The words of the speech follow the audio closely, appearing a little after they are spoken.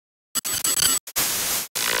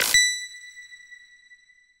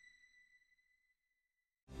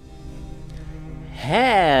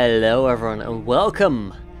Hello everyone and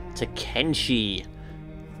welcome to Kenshi.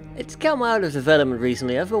 It's come out of development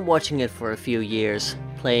recently. I've been watching it for a few years,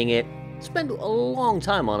 playing it. Spent a long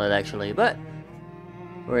time on it actually, but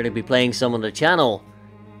we're going to be playing some on the channel.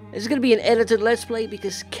 It's going to be an edited let's play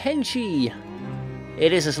because Kenshi,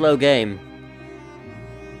 it is a slow game.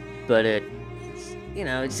 But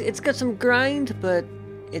it's got some grind, but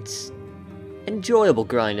it's enjoyable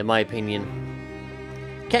grind in my opinion.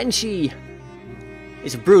 Kenshi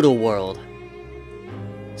is a brutal world.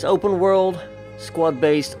 It's open world,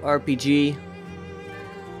 squad-based RPG.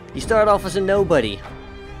 You start off as a nobody.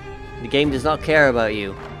 The game does not care about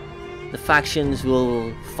you. The factions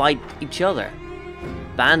will fight each other.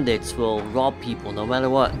 Bandits will rob people no matter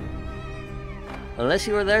what. Unless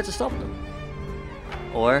you are there to stop them.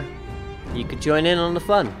 Or you could join in on the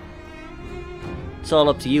fun. It's all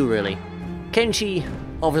up to you really. Kenshi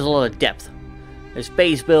offers a lot of depth. There's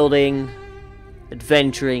base building,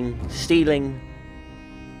 adventuring, stealing.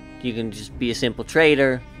 You can just be a simple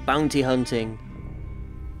trader, bounty hunting.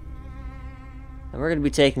 And we're going to be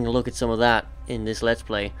taking a look at some of that in this let's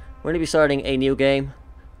play. We're going to be starting a new game.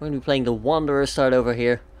 We're going to be playing the Wanderer start over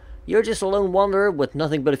here. You're just a lone wanderer with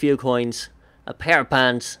nothing but a few coins, a pair of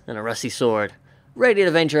pants, and a rusty sword. Ready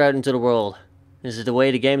to venture out into the world. This is the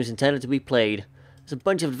way the game is intended to be played. There's a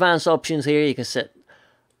bunch of advanced options here. You can set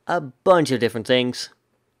a bunch of different things.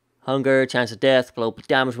 Hunger, chance of death, global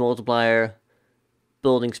damage multiplier,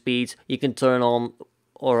 building speeds. You can turn on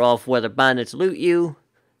or off whether bandits loot you.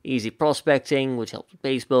 Easy prospecting, which helps with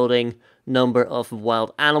base building. Number of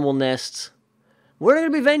wild animal nests. We're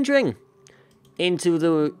going to be venturing into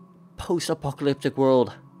the post-apocalyptic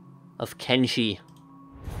world of Kenshi.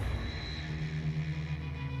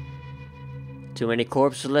 Too many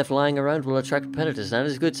corpses left lying around will attract predators. That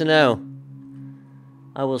is good to know.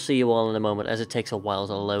 I will see you all in a moment as it takes a while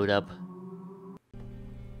to load up.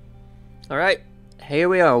 Alright, here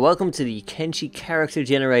we are. Welcome to the Kenshi character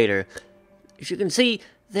generator. As you can see,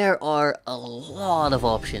 there are a lot of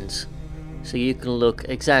options. So you can look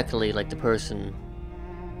exactly like the person,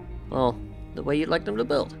 well, the way you'd like them to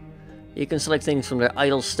build. You can select things from their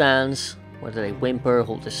idle stance, whether they whimper,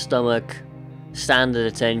 hold their stomach, stand at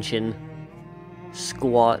attention,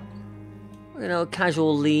 squat, or,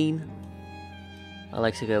 casual lean. I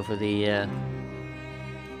like to go for the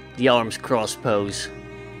arms crossed pose.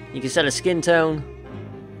 You can set a skin tone.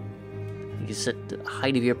 You can set the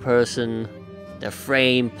height of your person, their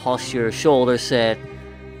frame, posture, shoulder set,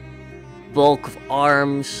 bulk of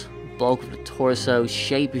arms, bulk of the torso,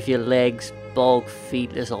 shape of your legs, bulk,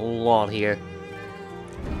 feet. There's a lot here.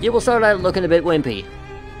 You will start out looking a bit wimpy.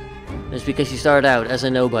 That's because you start out as a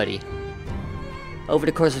nobody. Over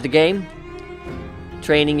the course of the game,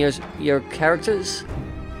 training your characters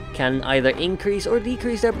can either increase or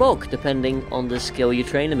decrease their bulk depending on the skill you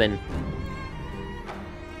train them in.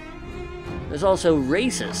 There's also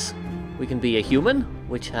races. We can be a human,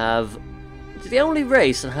 which it's the only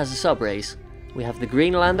race that has a sub-race. We have the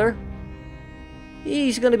Greenlander.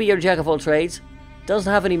 He's going to be your jack of all trades.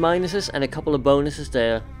 Doesn't have any minuses and a couple of bonuses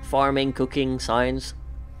to farming, cooking, science.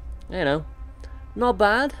 Not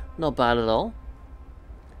bad. Not bad at all.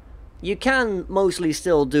 You can mostly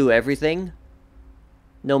still do everything,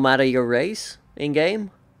 no matter your race in-game,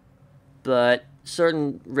 but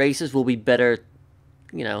certain races will be better,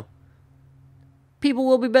 people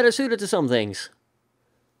will be better suited to some things.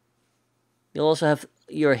 You'll also have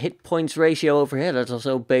your hit points ratio over here, that's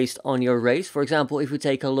also based on your race. For example, if we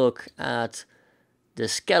take a look at the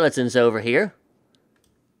skeletons over here,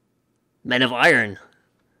 Men of Iron,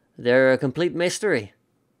 they're a complete mystery.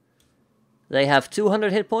 They have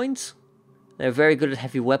 200 hit points. They're very good at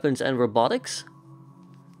heavy weapons and robotics.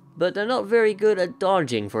 But they're not very good at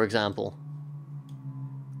dodging, for example.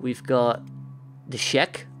 We've got the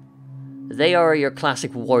Shek. They are your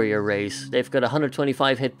classic warrior race. They've got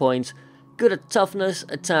 125 hit points. Good at toughness,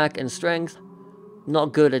 attack, and strength.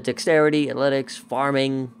 Not good at dexterity, athletics,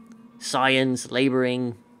 farming, science,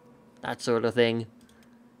 laboring, that sort of thing.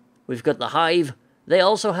 We've got the Hive. They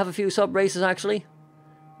also have a few sub-races, actually.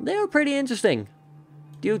 They are pretty interesting.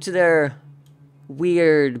 Due to their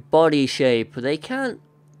weird body shape, they can't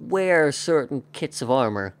wear certain kits of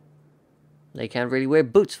armor. They can't really wear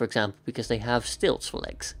boots, for example, because they have stilts for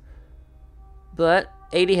legs. But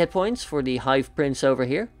 80 hit points for the Hive Prince over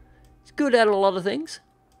here. It's good at a lot of things.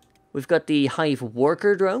 We've got the Hive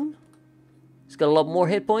Worker drone. It's got a lot more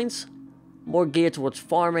hit points, more geared towards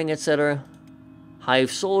farming, etc. Hive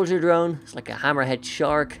Soldier drone. It's like a hammerhead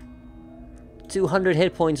shark. 200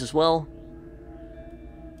 hit points as well.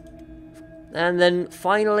 And then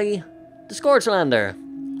finally, the Scorchlander,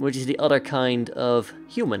 which is the other kind of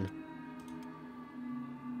human.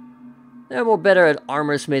 They're more better at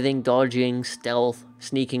armor smithing, dodging, stealth,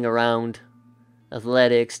 sneaking around,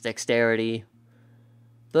 athletics, dexterity.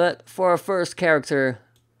 But for our first character,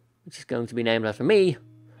 which is going to be named after me,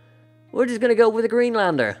 we're just going to go with a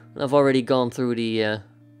Greenlander. I've already gone through the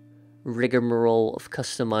rigmarole of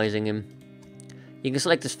customizing him. You can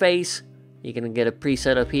select his face, you can get a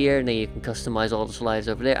preset up here, and then you can customize all the slides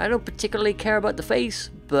over there. I don't particularly care about the face,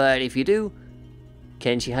 but if you do,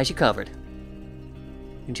 Kenshi has you covered.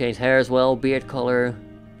 You can change hair as well, beard color,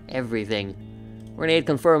 everything. We're gonna hit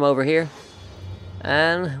confirm over here.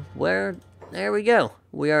 And there we go.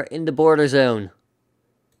 We are in the border zone.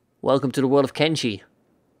 Welcome to the world of Kenshi.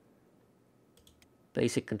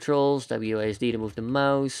 Basic controls, WASD to move the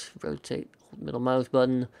mouse, rotate, hold middle mouse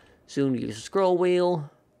button, zoom to use the scroll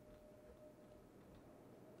wheel.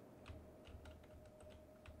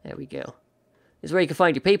 There we go. This is where you can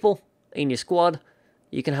find your people in your squad.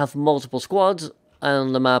 You can have multiple squads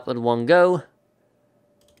on the map at one go.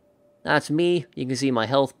 That's me. You can see my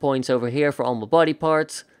health points over here for all my body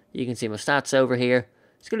parts. You can see my stats over here.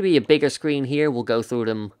 It's going to be a bigger screen here. We'll go through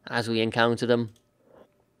them as we encounter them.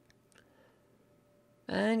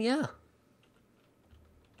 And yeah.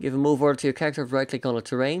 Give a move order to your character, right click on the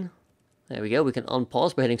terrain. There we go. We can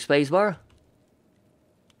unpause by hitting spacebar.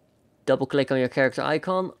 Double click on your character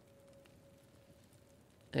icon.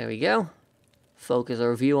 There we go. Focus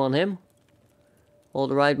our view on him. Hold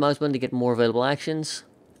the right mouse button to get more available actions.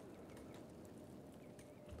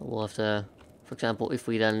 We'll have to, for example, if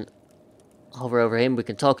we then hover over him, we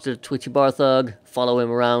can talk to the twitchy bar thug, follow him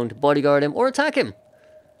around, bodyguard him, or attack him.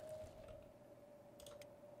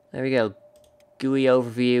 There we go. GUI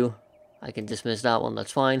overview. I can dismiss that one,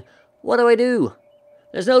 that's fine. What do?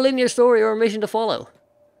 There's no linear story or mission to follow.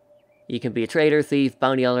 You can be a trader, thief,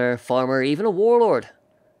 bounty hunter, farmer, even a warlord.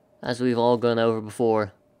 As we've all gone over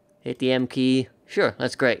before. Hit the M key. Sure,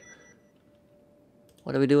 that's great.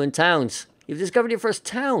 What do we do in towns? You've discovered your first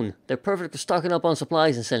town. They're perfect for stocking up on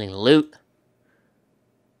supplies and selling loot.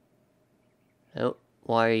 Oh,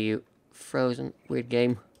 why are you frozen? Weird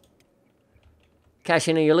game. Cash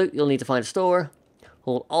in on your loot, you'll need to find a store.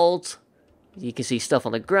 Hold Alt. You can see stuff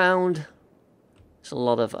on the ground. There's a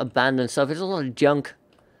lot of abandoned stuff. There's a lot of junk.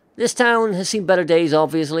 This town has seen better days,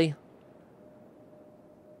 obviously.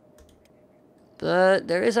 But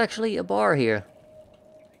there is actually a bar here.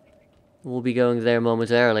 We'll be going there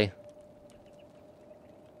momentarily.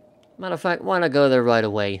 Matter of fact, why not go there right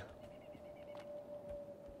away?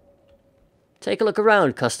 Take a look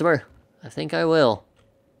around, customer. I think I will.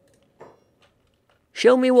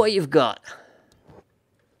 Show me what you've got.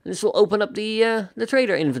 This will open up the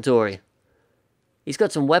trader inventory. He's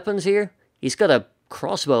got some weapons here. He's got a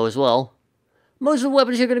crossbow as well. Most of the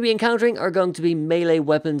weapons you're going to be encountering are going to be melee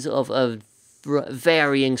weapons of a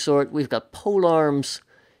varying sort. We've got polearms.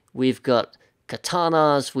 We've got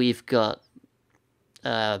katanas. We've got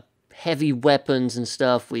heavy weapons and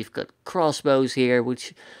stuff. We've got crossbows here,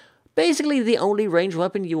 which basically the only ranged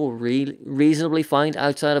weapon you will reasonably find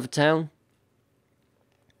outside of a town.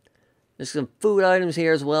 There's some food items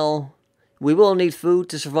here as well. We will need food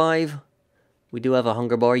to survive. We do have a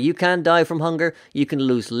hunger bar. You can die from hunger. You can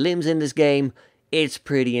lose limbs in this game. It's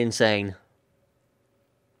pretty insane.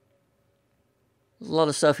 There's a lot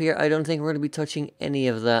of stuff here. I don't think we're going to be touching any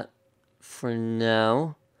of that for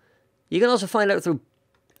now. You can also find out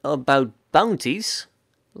about bounties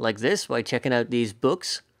like this by checking out these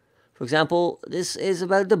books. For example, this is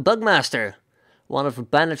about the Bugmaster. Wanted for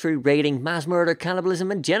banditry, raiding, mass murder,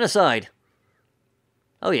 cannibalism, and genocide.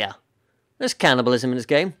 Oh yeah, there's cannibalism in this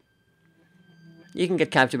game. You can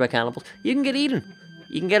get captured by cannibals. You can get eaten.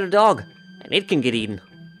 You can get a dog, and it can get eaten.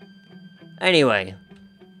 Anyway,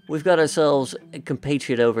 we've got ourselves a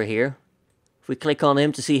compatriot over here. If we click on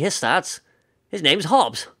him to see his stats, his name's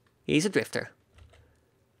Hobbs. He's a drifter.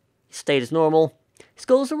 His state is normal. His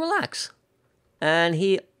goal is to relax. And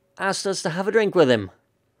he asked us to have a drink with him.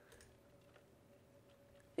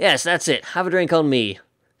 Yes, that's it. Have a drink on me.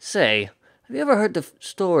 Say, have you ever heard the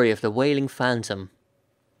story of the Wailing Phantom?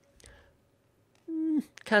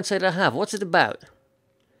 Can't say that I have. What's it about?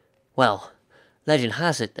 Well, legend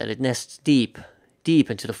has it that it nests deep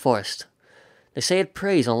into the forest. They say it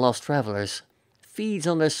preys on lost travelers, feeds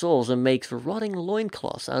on their souls, and makes rotting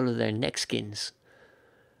loincloths out of their neck skins.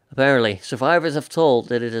 Apparently, survivors have told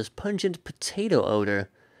that it has pungent potato odor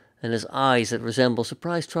and has eyes that resemble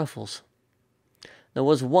surprised truffles. There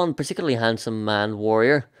was one particularly handsome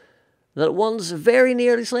warrior that once very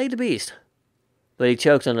nearly slayed the beast, but he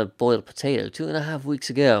choked on a boiled potato 2.5 weeks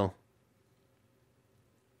ago.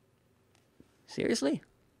 Seriously?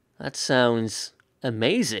 That sounds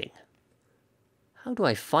amazing. How do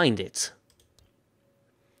I find it?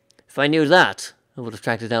 If I knew that, I would have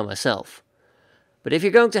tracked it down myself. But if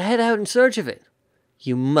you're going to head out in search of it,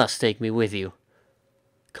 you must take me with you.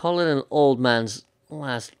 Call it an old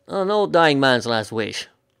dying man's last wish.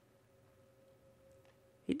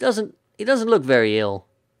 He doesn't look very ill.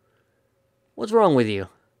 What's wrong with you?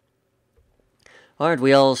 Aren't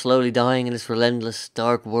we all slowly dying in this relentless,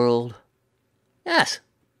 dark world? Yes.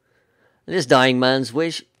 This dying man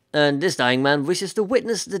wishes to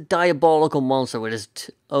witness the diabolical monster with his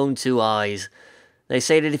own 2 eyes. They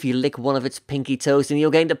say that if you lick one of its pinky toes, then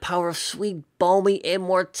you'll gain the power of sweet, balmy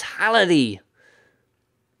immortality.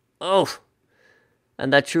 Oh,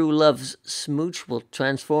 and that true love's smooch will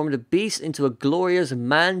transform the beast into a glorious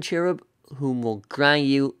man-cherub whom will grant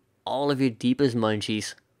you all of your deepest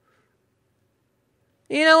munchies.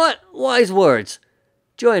 You know what? Wise words.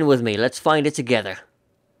 Join with me, let's find it together.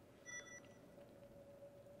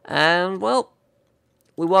 And, well,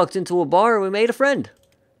 we walked into a bar and we made a friend.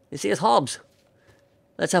 You see, it's Hobbs.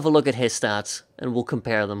 Let's have a look at his stats, and we'll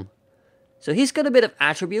compare them. So he's got a bit of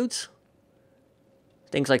attributes.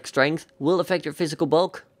 Things like strength will affect your physical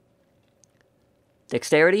bulk.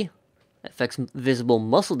 Dexterity affects visible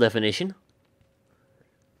muscle definition.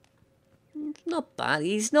 Not bad,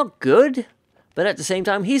 he's not good. But at the same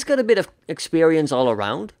time, he's got a bit of experience all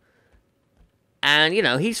around. And, you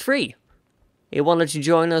know, he's free. He wanted to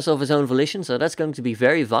join us of his own volition, so that's going to be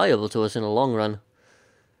very valuable to us in the long run.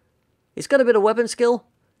 He's got a bit of weapon skill.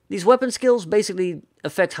 These weapon skills basically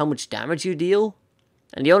affect how much damage you deal.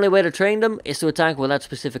 And the only way to train them is to attack with that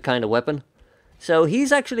specific kind of weapon. So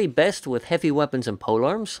he's actually best with heavy weapons and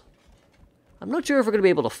polearms. I'm not sure if we're going to be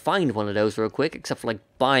able to find one of those real quick, except for like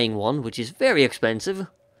buying one, which is very expensive.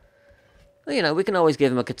 But, you know, we can always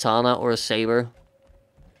give him a katana or a saber.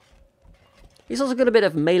 He's also got a bit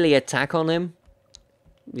of melee attack on him.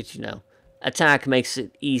 Which, you know, attack makes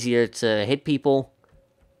it easier to hit people.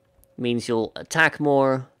 Means you'll attack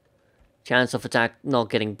more. Chance of attack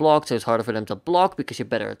not getting blocked, so it's harder for them to block because you're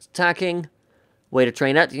better at attacking. Way to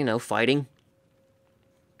train that, you know, fighting.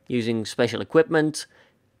 Using special equipment.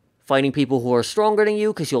 Fighting people who are stronger than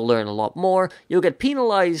you because you'll learn a lot more. You'll get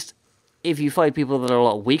penalized if you fight people that are a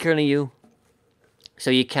lot weaker than you.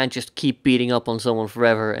 So you can't just keep beating up on someone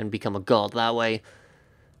forever and become a god that way.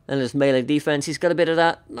 And his melee defense, he's got a bit of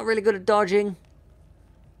that. Not really good at dodging.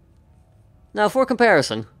 Now, for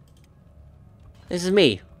comparison, this is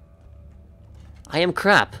me. I am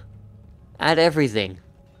crap at everything.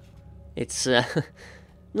 It's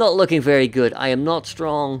not looking very good. I am not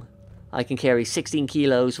strong. I can carry 16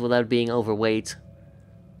 kilos without being overweight.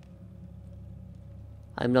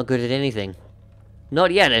 I'm not good at anything.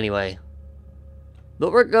 Not yet, anyway.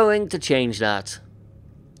 But we're going to change that.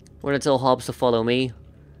 We're going to tell Hobbs to follow me.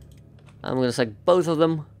 I'm going to select both of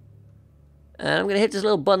them. And I'm going to hit this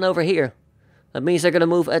little button over here. That means they're going to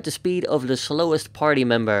move at the speed of the slowest party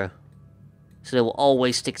member. So they will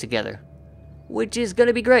always stick together. Which is going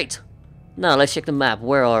to be great. Now, let's check the map.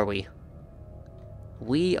 Where are we?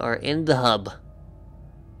 We are in the hub.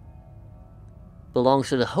 Belongs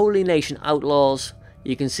to the Holy Nation Outlaws.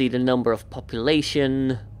 You can see the number of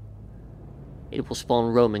population. It will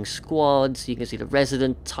spawn roaming squads. You can see the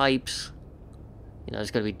resident types. You know,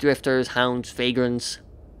 there's going to be drifters, hounds, vagrants.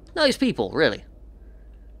 Nice people, really.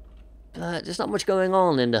 But there's not much going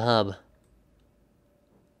on in the hub.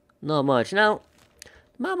 Not much. Now,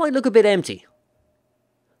 the map might look a bit empty.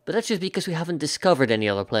 But that's just because we haven't discovered any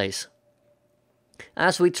other place.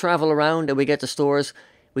 As we travel around and we get to stores,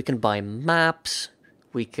 we can buy maps.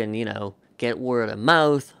 We can, you know, get word of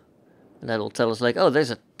mouth. And that'll tell us like, oh,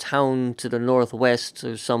 there's a town to the northwest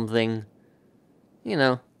or something. You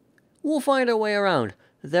know, we'll find our way around.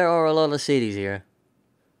 There are a lot of cities here.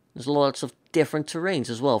 There's lots of different terrains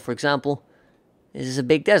as well. For example, this is a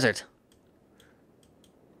big desert.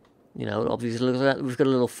 You know, obviously look at that. We've got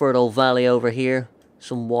a little fertile valley over here.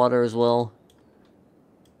 Some water as well.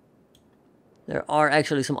 There are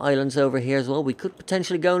actually some islands over here as well. We could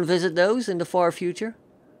potentially go and visit those in the far future.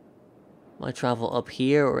 Might travel up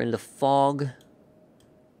here or in the fog.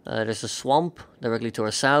 There's a swamp directly to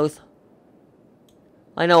our south.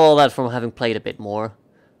 I know all that from having played a bit more.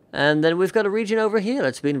 And then we've got a region over here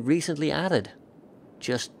that's been recently added.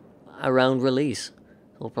 Just around release.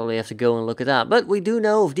 We'll probably have to go and look at that. But we do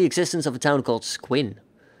know of the existence of a town called Squin.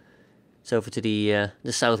 It's over to the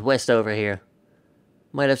southwest over here.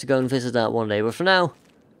 Might have to go and visit that one day. But for now,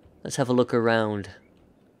 let's have a look around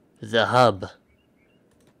the hub.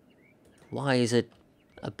 Why is it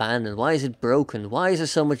abandoned? Why is it broken? Why is there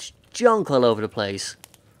so much junk all over the place?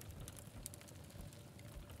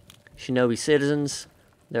 Shinobi citizens.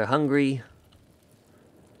 They're hungry.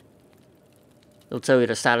 They'll tell you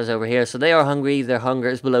the status over here. So they are hungry. Their hunger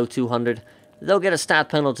is below 200. They'll get a stat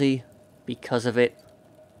penalty because of it.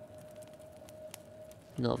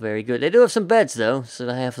 Not very good. They do have some beds though, so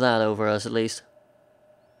they have that over us at least.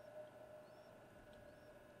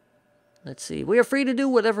 Let's see. We are free to do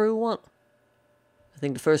whatever we want. I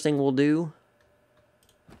think the first thing we'll do...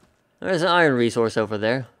 There's an iron resource over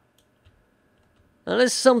there. Now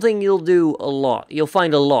this is something you'll do a lot. You'll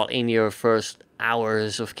find a lot in your first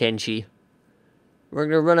hours of Kenshi. We're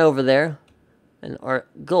going to run over there. And our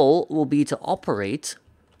goal will be to operate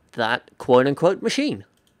that quote-unquote machine.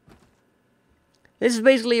 This is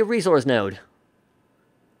basically a resource node.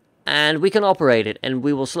 And we can operate it. And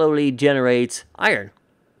we will slowly generate iron.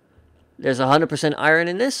 There's 100% iron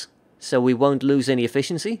in this. So we won't lose any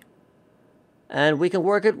efficiency. And we can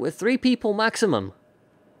work it with 3 people maximum.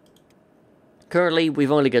 Currently,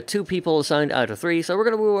 we've only got 2 people assigned out of 3, so we're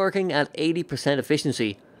going to be working at 80%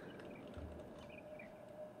 efficiency.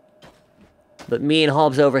 But me and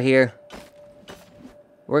Hobbs over here,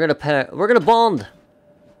 we're gonna bond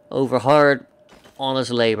over hard,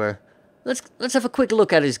 honest labor. Let's have a quick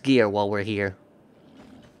look at his gear while we're here.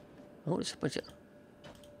 Oh, there's a bunch of...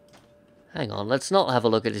 Hang on, let's not have a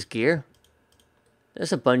look at his gear.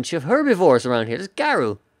 There's a bunch of herbivores around here. There's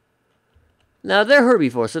Garu. Now, they're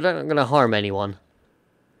herbivores, so they're not going to harm anyone.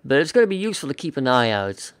 But it's going to be useful to keep an eye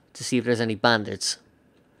out to see if there's any bandits.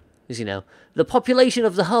 Because, you know, the population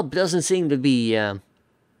of the hub doesn't seem to be a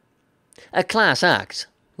class act.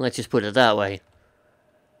 Let's just put it that way.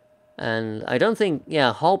 And I don't think,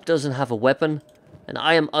 yeah, Hob doesn't have a weapon. And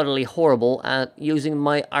I am utterly horrible at using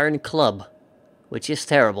my iron club. Which is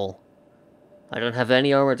terrible. I don't have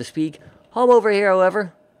any armor to speak. Hob over here,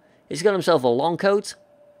 however, he's got himself a long coat.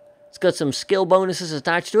 It's got some skill bonuses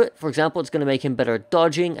attached to it. For example, it's going to make him better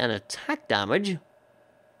dodging and attack damage.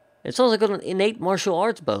 It's also got an innate martial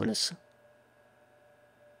arts bonus.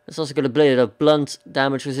 It's also got a blade of blunt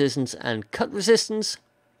damage resistance and cut resistance.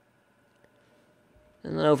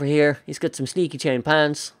 And then over here, he's got some sneaky chain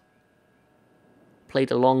pants,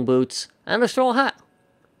 plate of long boots, and a straw hat,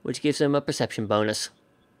 which gives him a perception bonus.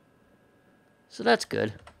 So that's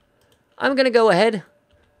good. I'm going to go ahead.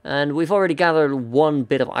 And we've already gathered 1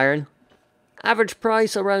 bit of iron. Average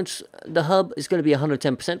price around the hub is going to be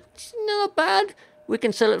 110%. It's not bad. We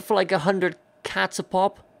can sell it for like 100 cats a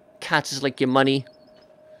pop. Cats is like your money.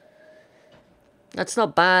 That's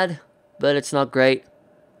not bad, but it's not great.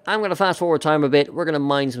 I'm going to fast forward time a bit. We're going to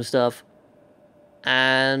mine some stuff.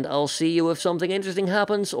 And I'll see you if something interesting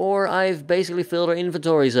happens or I've basically filled our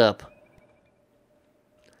inventories up.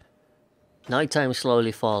 Nighttime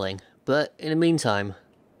slowly falling. But in the meantime...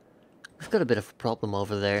 We've got a bit of a problem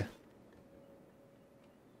over there.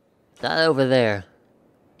 That over there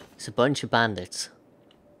is a bunch of bandits.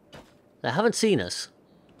 They haven't seen us.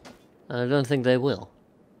 And I don't think they will.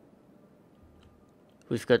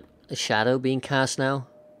 We've got a shadow being cast now.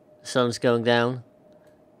 The sun's going down.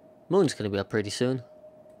 Moon's going to be up pretty soon.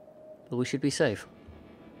 But we should be safe.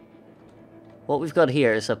 What we've got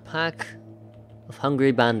here is a pack of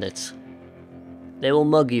hungry bandits. They will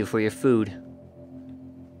mug you for your food.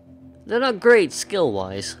 They're not great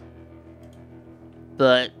skill-wise.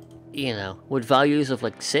 But, you know, with values of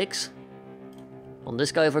like 6. On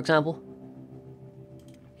this guy, for example.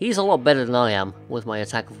 He's a lot better than I am with my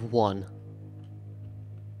attack of 1.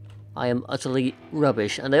 I am utterly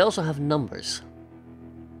rubbish. And they also have numbers.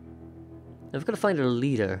 I've got to find a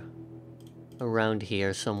leader around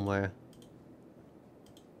here somewhere.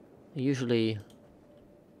 Usually...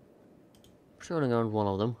 Showing around one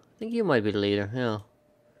of them. I think you might be the leader, yeah.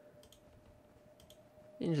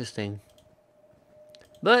 Interesting.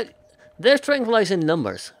 But their strength lies in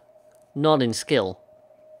numbers, not in skill.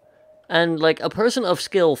 And like a person of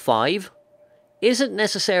skill 5 isn't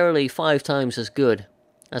necessarily 5 times as good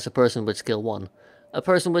as a person with skill 1. A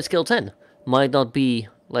person with skill 10 might not be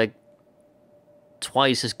like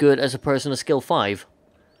twice as good as a person of skill 5.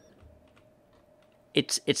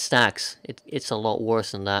 It stacks. It's a lot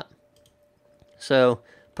worse than that. So,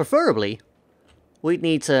 preferably, we'd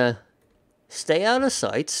need to stay out of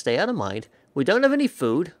sight, stay out of mind. We don't have any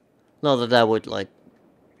food. Not that that would, like,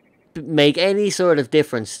 make any sort of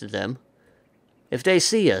difference to them. If they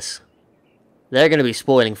see us, they're going to be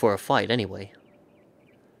spoiling for a fight anyway.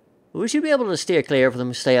 We should be able to steer clear of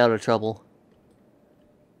them, stay out of trouble.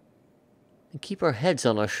 And keep our heads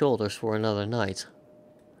on our shoulders for another night.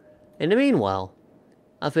 In the meanwhile,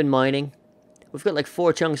 I've been mining. We've got like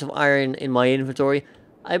 4 chunks of iron in my inventory.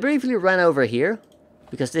 I briefly ran over here,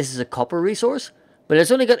 because this is a copper resource, but it's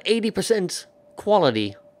only got 80%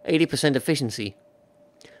 quality, 80% efficiency.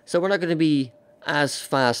 So we're not going to be as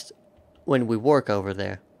fast when we work over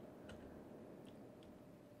there.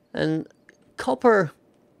 And copper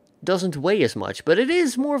doesn't weigh as much, but it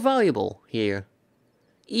is more valuable here.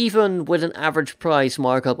 Even with an average price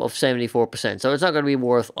markup of 74%, so it's not going to be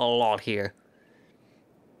worth a lot here.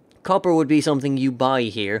 Copper would be something you buy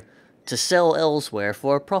here to sell elsewhere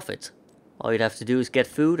for a profit. All you'd have to do is get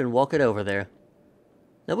food and walk it over there.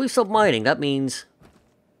 Now we've stopped mining, that means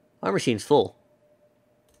our machine's full.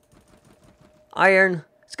 Iron,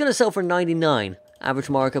 it's going to sell for 99, average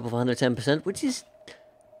markup of 110%, which is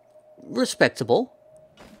respectable.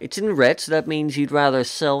 It's in red, so that means you'd rather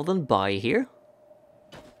sell than buy here.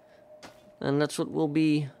 And that's what we'll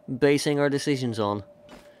be basing our decisions on.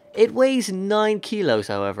 It weighs 9 kilos,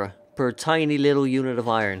 however, per tiny little unit of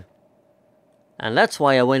iron. And that's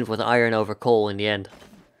why I went with iron over coal in the end.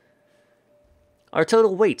 Our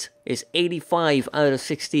total weight is 85 out of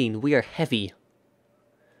 16. We are heavy.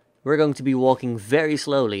 We're going to be walking very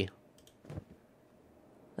slowly. And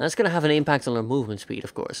that's going to have an impact on our movement speed,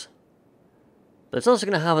 of course. But it's also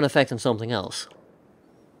going to have an effect on something else.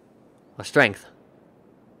 Our strength.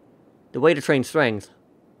 The way to train strength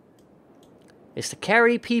is to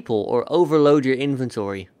carry people or overload your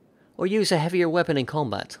inventory, or use a heavier weapon in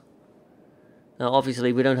combat. Now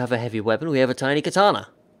obviously we don't have a heavy weapon, we have a tiny katana.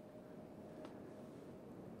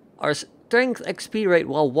 Our strength XP rate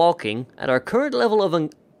while walking, at our current level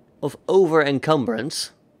of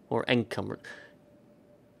over-encumbrance, or encumbrance.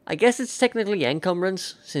 I guess it's technically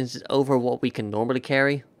encumbrance, since it's over what we can normally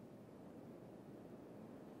carry.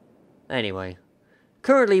 Anyway.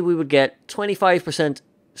 Currently, we would get 25%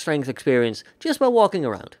 strength experience just by walking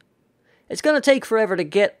around. It's going to take forever to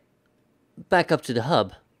get back up to the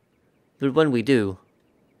hub. But when we do,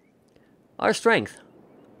 our strength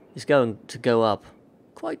is going to go up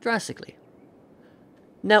quite drastically.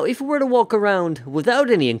 Now, if we were to walk around without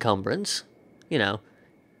any encumbrance, you know,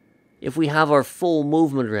 if we have our full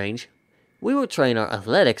movement range, we would train our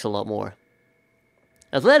athletics a lot more.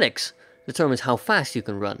 Athletics determines how fast you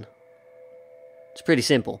can run. It's pretty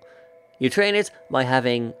simple. You train it by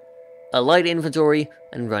having a light inventory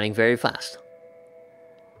and running very fast.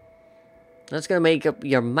 That's going to make up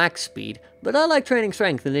your max speed, but I like training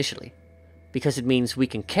strength initially, because it means we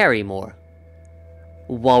can carry more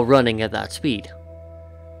while running at that speed.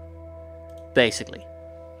 Basically.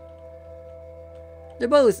 They're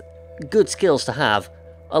both good skills to have.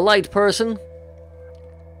 A light person,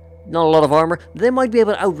 not a lot of armor, they might be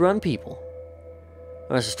able to outrun people.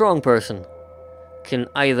 Whereas a strong person can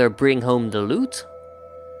either bring home the loot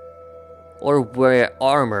or wear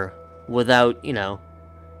armor without, you know,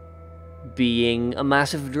 being a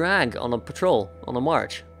massive drag on a patrol, on a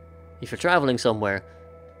march. If you're traveling somewhere,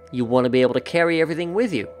 you want to be able to carry everything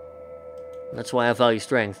with you. That's why I value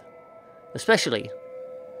strength. Especially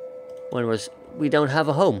when we don't have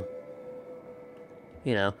a home.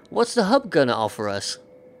 You know, what's the hub gonna offer us?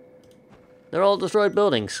 They're all destroyed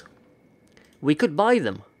buildings. We could buy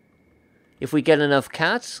them. If we get enough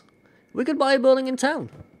cats, we could buy a building in town.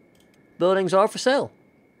 Buildings are for sale.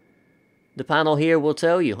 The panel here will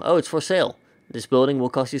tell you, oh, it's for sale. This building will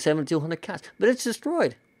cost you 7,200 cats, but it's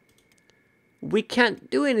destroyed. We can't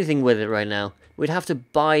do anything with it right now. We'd have to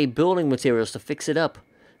buy building materials to fix it up.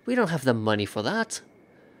 We don't have the money for that.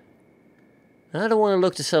 And I don't want to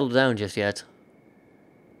look to settle down just yet.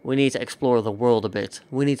 We need to explore the world a bit.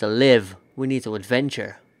 We need to live. We need to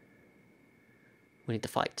adventure. We need to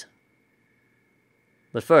fight.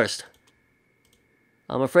 But first,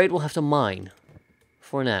 I'm afraid we'll have to mine.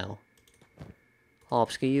 For now.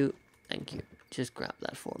 Hops, can you... Thank you. Just grab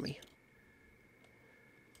that for me.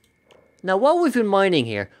 Now, while we've been mining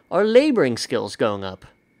here, our laboring skills going up.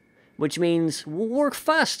 Which means we'll work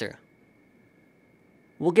faster.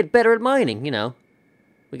 We'll get better at mining, you know.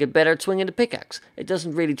 We get better at swinging the pickaxe. It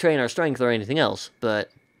doesn't really train our strength or anything else, but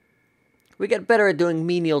we get better at doing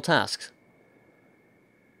menial tasks.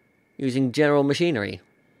 Using general machinery.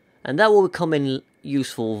 And that will come in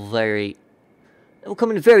useful it will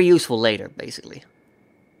come in very useful later, basically.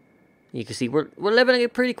 You can see we're leveling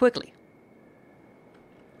it pretty quickly.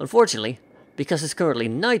 Unfortunately, because it's currently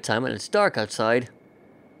nighttime and it's dark outside,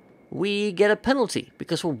 we get a penalty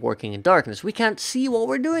because we're working in darkness. We can't see what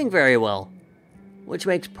we're doing very well, which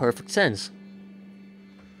makes perfect sense.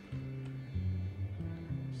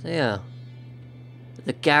 So yeah,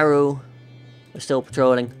 the Garou are still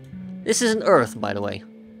patrolling. This isn't Earth, by the way.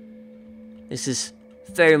 This is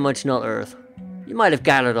very much not Earth. You might have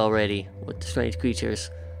gathered already with the strange creatures.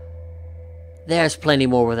 There's plenty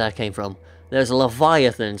more where that came from. There's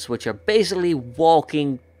Leviathans, which are basically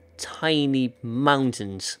walking tiny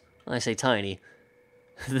mountains. I say tiny.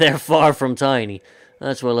 They're far from tiny.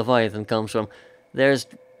 That's where Leviathan comes from. There's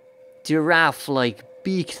giraffe-like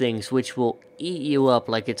beak things which will eat you up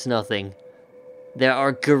like it's nothing. There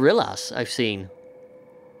are gorillas I've seen.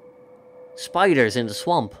 Spiders in the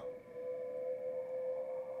swamp.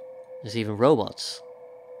 There's even robots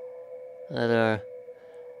that are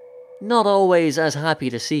not always as happy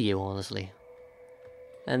to see you, honestly.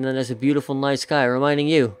 And then there's a beautiful night sky reminding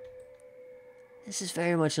you this is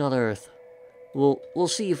very much not Earth. We'll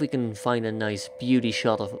see if we can find a nice beauty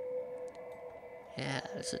shot of it. Yeah,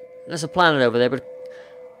 there's a planet over there, but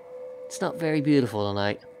it's not very beautiful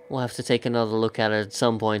tonight. We'll have to take another look at it at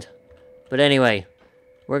some point. But anyway,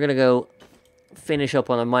 we're gonna go finish up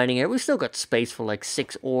on our mining here. We've still got space for like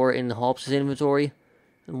 6 ore in Hobbs' inventory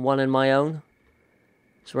and 1 in my own.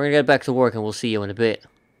 So we're gonna get back to work and we'll see you in a bit.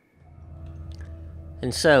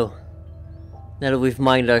 And so, now that we've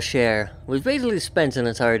mined our share, we've basically spent an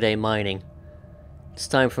entire day mining. It's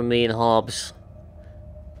time for me and Hobbs.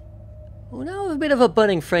 We now have a bit of a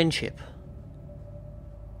budding friendship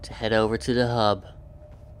to head over to the hub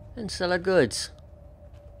and sell our goods.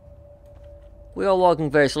 We're all walking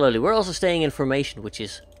very slowly. We're also staying in formation, which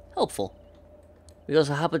is helpful. We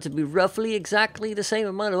also happen to be roughly exactly the same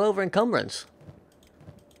amount of over-encumbrance.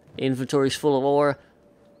 Inventory's full of ore,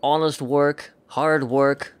 honest work, hard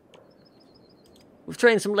work. We've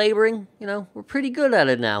trained some laboring, you know, we're pretty good at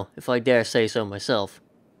it now, if I dare say so myself.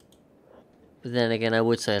 But then again, I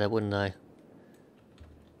would say that, wouldn't I?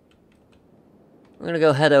 We're gonna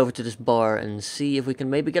go head over to this bar and see if we can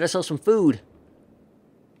maybe get ourselves some food.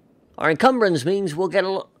 Our encumbrance means we'll get a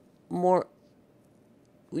lot more,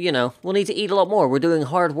 you know, we'll need to eat a lot more. We're doing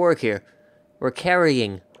hard work here. We're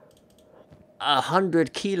carrying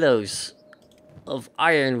 100 kilos of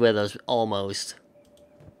iron with us, almost.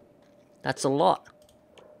 That's a lot.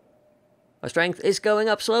 Our strength is going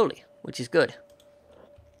up slowly, which is good.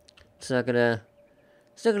 It's not gonna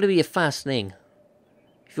be a fast thing.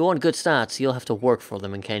 If you want good stats, you'll have to work for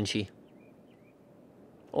them in Kenshi.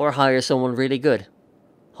 Or hire someone really good.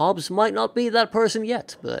 Hobbs might not be that person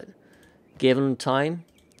yet, but given time,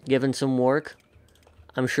 given some work,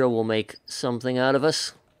 I'm sure we'll make something out of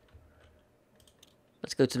us.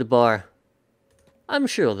 Let's go to the bar. I'm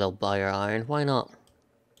sure they'll buy our iron, why not?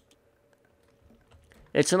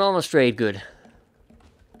 It's an honest trade good.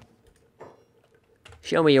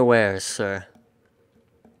 Show me your wares, sir.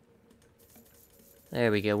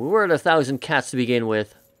 There we go. We were at 1,000 cats to begin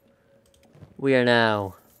with. We are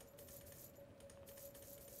now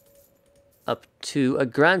up to a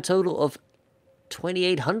grand total of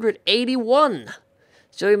 2,881.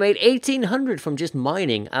 So we made 1,800 from just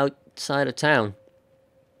mining outside of town.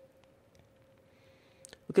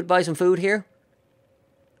 We could buy some food here.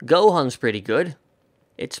 Gohan's pretty good.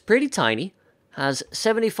 It's pretty tiny. Has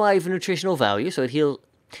 75 nutritional value, so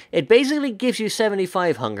it basically gives you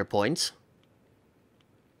 75 hunger points.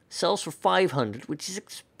 Sells for 500, which is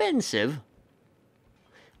expensive.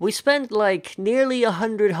 We spent like nearly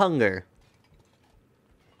 100 hunger.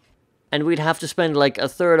 And we'd have to spend like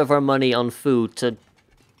 1/3 of our money on food to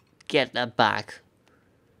get that back.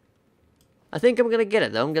 I think I'm gonna get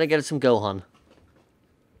it though. I'm gonna get some Gohan.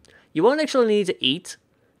 You won't actually need to eat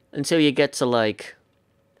until you get to like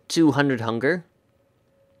 200 hunger.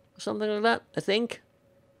 Something like that, I think.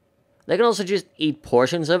 They can also just eat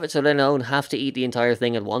portions of it so they don't have to eat the entire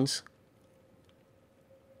thing at once.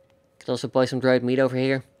 Could also buy some dried meat over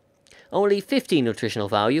here. Only 15 nutritional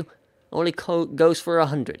value. Only goes for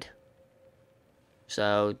 100.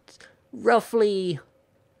 So, roughly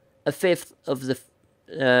a fifth of the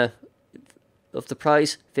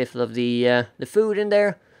price, fifth of the food in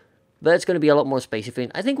there. But it's going to be a lot more space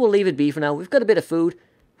efficient. I think we'll leave it be for now. We've got a bit of food.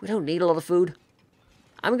 We don't need a lot of food.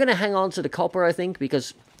 I'm going to hang on to the copper, I think,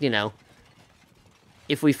 because, you know,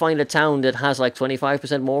 if we find a town that has like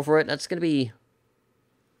 25% more for it, that's going to be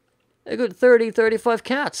a good 30-35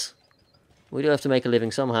 cats. We do have to make a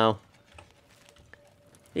living somehow.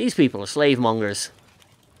 These people are slave mongers.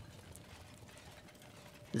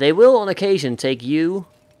 They will on occasion take you,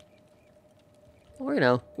 or, you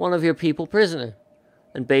know, one of your people prisoner,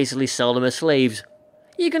 and basically sell them as slaves.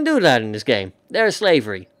 You can do that in this game. There's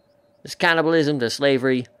slavery. There's cannibalism, there's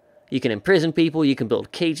slavery. You can imprison people, you can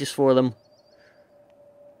build cages for them.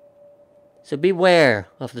 So beware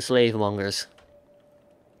of the slave mongers.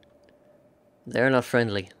 They're not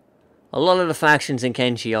friendly. A lot of the factions in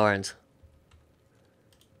Kenshi aren't.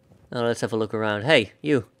 Now let's have a look around. Hey,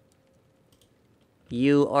 you.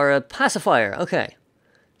 You are a pacifier, okay.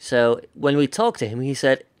 So, when we talked to him, he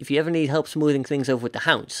said, if you ever need help smoothing things over with the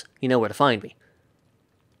hounds, you know where to find me.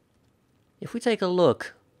 If we take a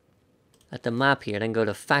look at the map here, then go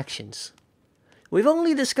to factions. We've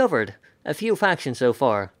only discovered a few factions so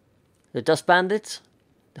far. The Dust Bandits,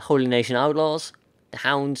 the Holy Nation Outlaws, the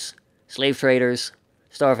hounds, slave traders,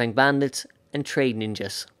 starving bandits, and trade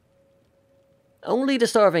ninjas. Only the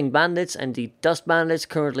starving bandits and the dust bandits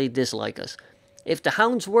currently dislike us. If the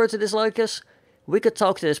hounds were to dislike us, we could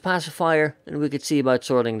talk to this pacifier and we could see about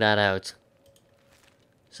sorting that out.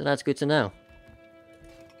 So that's good to know.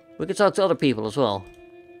 We could talk to other people as well.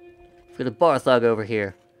 We've got a bar thug over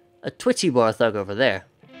here. A twitchy bar thug over there.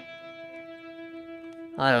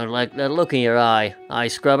 I don't like that look in your eye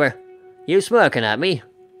scrubber. You smirking at me?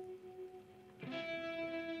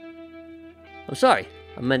 I'm sorry,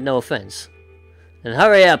 I meant no offense. Then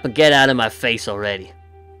hurry up and get out of my face already.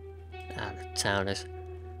 Ah, the towners.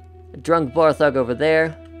 A drunk bar thug over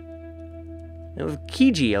there. And we have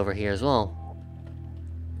Kiji over here as well.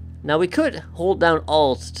 Now we could hold down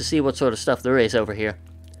Alt to see what sort of stuff there is over here.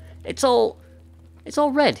 It's all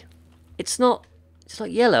red. It's not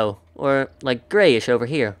yellow or like greyish over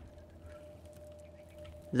here.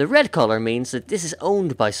 The red color means that this is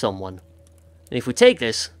owned by someone. And if we take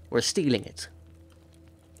this, we're stealing it.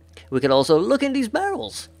 We could also look in these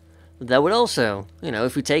barrels. That would also, you know,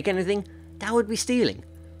 if we take anything, that would be stealing.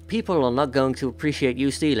 People are not going to appreciate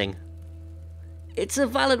you stealing. It's a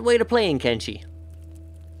valid way to play in Kenshi.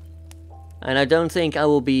 And I don't think I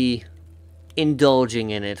will be indulging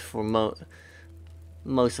in it for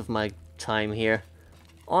most of my time here.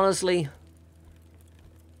 Honestly,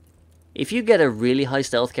 if you get a really high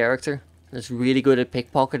stealth character that's really good at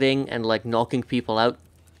pickpocketing and like knocking people out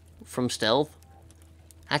from stealth,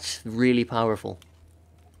 that's really powerful.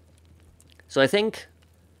 So I think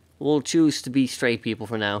we'll choose to be straight people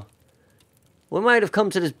for now. We might have come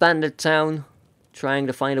to this bandit town trying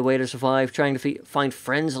to find a way to survive, trying to find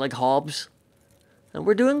friends like Hobbs. And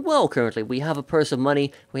we're doing well currently. We have a purse of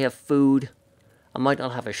money, we have food. I might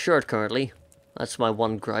not have a shirt currently. That's my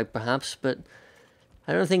one gripe perhaps, but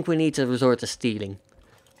I don't think we need to resort to stealing.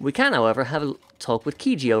 We can, however, have a talk with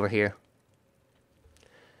Kiji over here.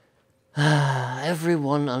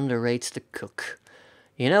 Everyone underrates the cook.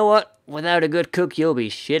 You know what? Without a good cook, you'll be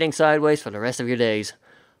shitting sideways for the rest of your days.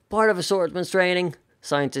 Part of assortments training,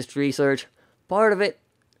 scientist research, part of it,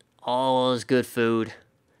 all is good food.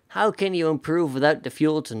 How can you improve without the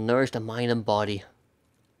fuel to nourish the mind and body?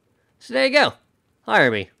 So there you go.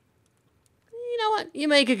 Hire me. You know what? You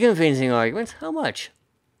make a convincing argument. How much?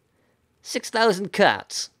 6,000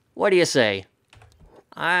 cats. What do you say?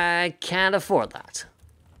 I can't afford that.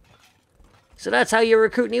 So that's how you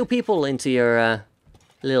recruit new people into your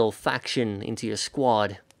little faction, into your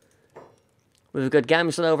squad. We've got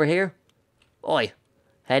Gamson over here. Oi,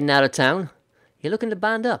 heading out of town? You looking to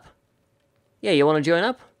band up? Yeah, you want to join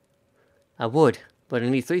up? I would, but I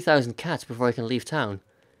need 3,000 cats before I can leave town.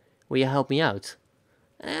 Will you help me out?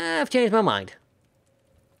 I've changed my mind.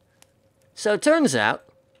 So it turns out,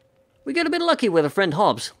 we got a bit lucky with our friend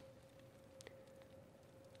Hobbs.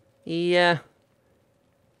 He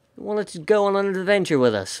wanted to go on an adventure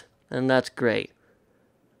with us, and that's great.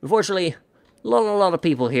 Unfortunately, a lot of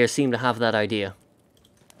people here seem to have that idea.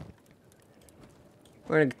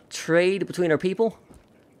 We're going to trade between our people.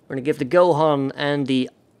 We're going to give the Gohan and the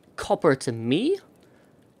copper to me,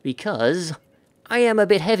 because I am a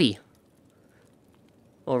bit heavy.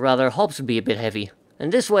 Or rather, Hobbs would be a bit heavy.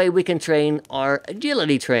 And this way we can train our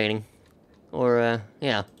agility training. Or,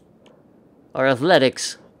 yeah, our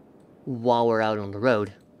athletics while we're out on the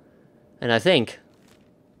road. And I think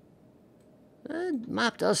the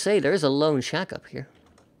map does say there is a lone shack up here.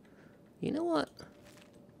 You know what?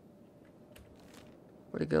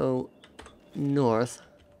 We're to go north.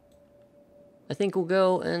 I think we'll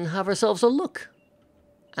go and have ourselves a look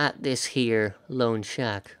at this here lone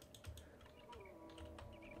shack.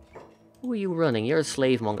 Who are you running? You're a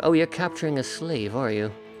slave monk. Oh, you're capturing a slave, are you?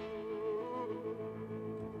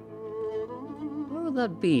 Where would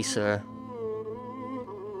that be, sir?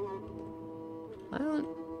 I don't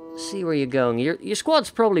see where you're going. Your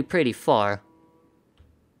squad's probably pretty far.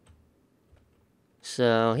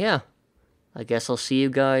 So, yeah. I guess I'll see you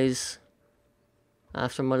guys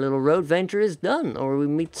after my little road venture is done, or we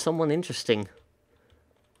meet someone interesting.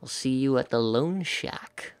 I'll see you at the Lone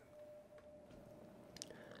Shack.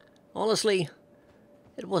 Honestly,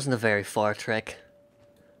 it wasn't a very far trek.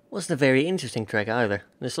 Wasn't a very interesting trek either.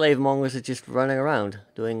 The slave mongers are just running around,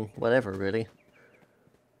 doing whatever, really.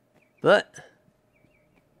 But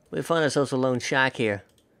we find ourselves a lone shack here.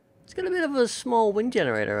 It's got a bit of a small wind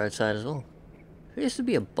generator outside as well. There used to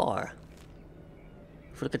be a bar.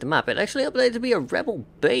 If we look at the map, it actually updated to be a rebel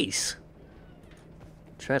base.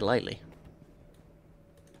 Tread lightly.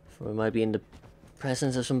 For we might be in the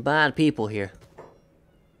presence of some bad people here.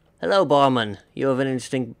 Hello, barman. You have an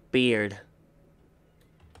interesting beard.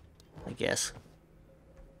 I guess.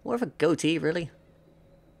 More of a goatee, really.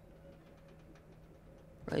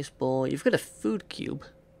 Rice bowl. You've got a food cube.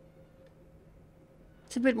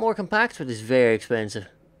 It's a bit more compact, but it's very expensive.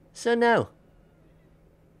 So no.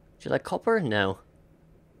 Do you like copper? No.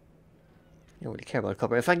 You don't really care about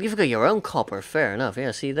copper. In fact, you've got your own copper. Fair enough.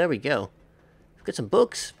 Yeah, see, there we go. You've got some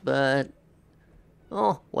books, but...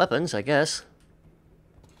 oh, weapons, I guess.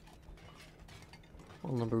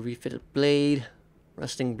 All number refitted blade.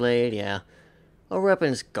 Rusting blade, yeah. Our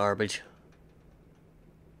weapons, garbage.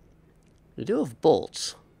 We do have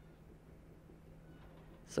bolts.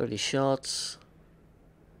 30 shots.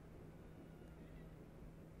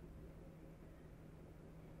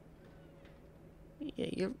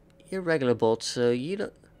 Yeah, you're regular bolts, so you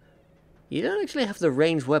don't actually have the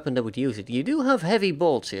ranged weapon that would use it. You do have heavy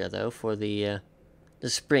bolts here though for the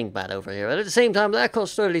spring bat over here. But at the same time, that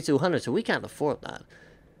costs 3,200, so we can't afford that.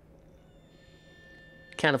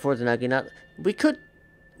 Can't afford the Naginata. We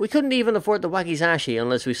couldn't even afford the Wakizashi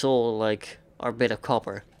unless we sold like our bit of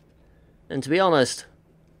copper. And to be honest,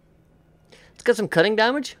 it's got some cutting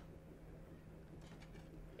damage.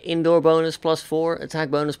 Indoor bonus +4, attack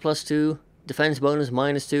bonus +2. Defense bonus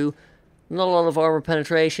 -2. Not a lot of armor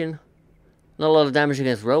penetration. Not a lot of damage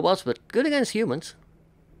against robots, but good against humans.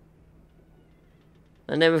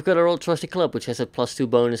 And then we've got our old trusty club, which has a +2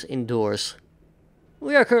 bonus indoors.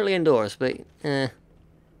 We are currently indoors, but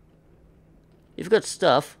you've got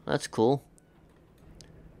stuff. That's cool.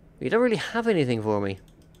 You don't really have anything for me.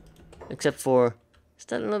 Except for... is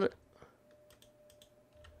that another...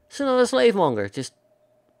 it's another slave monger. Just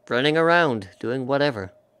running around, doing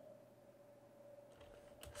whatever.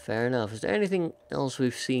 Fair enough. Is there anything else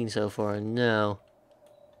we've seen so far? No.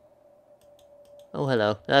 Oh,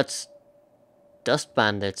 hello. That's... dust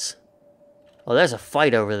bandits. Oh, there's a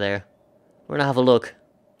fight over there. We're gonna have a look.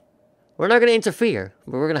 We're not gonna interfere,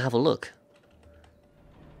 but we're gonna have a look.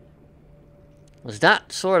 Was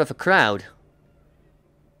that sort of a crowd?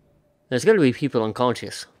 There's gonna be people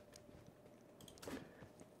unconscious.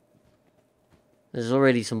 There's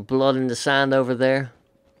already some blood in the sand over there.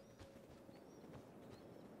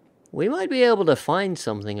 We might be able to find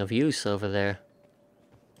something of use over there.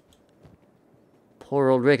 Poor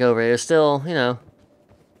old Rick over here still, you know,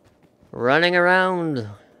 running around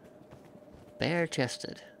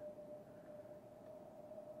bare-chested.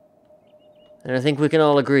 And I think we can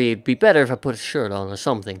all agree it'd be better if I put a shirt on or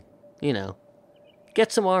something. You know,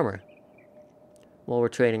 get some armor while we're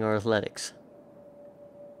training our athletics.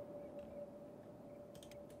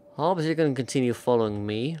 Hobbs, you're going to continue following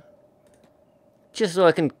me. Just so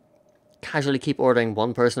I can casually keep ordering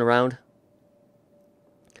one person around.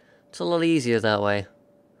 It's a lot easier that way.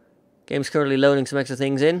 Game's currently loading some extra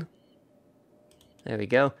things in. There we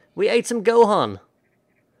go. We ate some Gohan.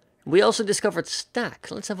 We also discovered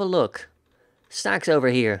Stack. Let's have a look. Stack's over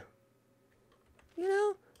here. You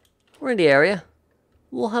know, we're in the area.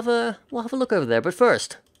 We'll have a look over there. But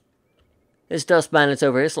first, this dust bandit's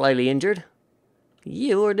over here, slightly injured.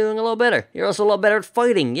 You are doing a lot better. You're also a lot better at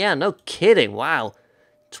fighting. Yeah, no kidding. Wow.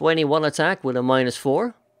 21 attack with a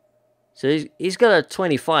 -4. So he's got a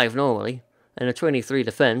 25 normally, and a 23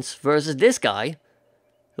 defense, versus this guy,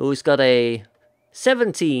 who's got a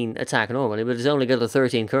 17 attack normally, but he's only got a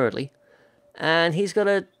 13 currently. And he's got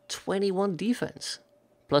a 21 defense,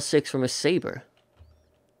 +6 from his saber.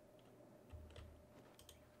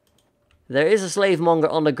 There is a slave monger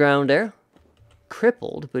on the ground there.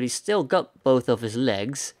 Crippled, but he's still got both of his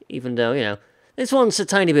legs, even though, you know, this one's a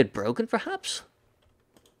tiny bit broken, perhaps.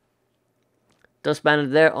 Dust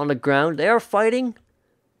bandit there on the ground. They are fighting,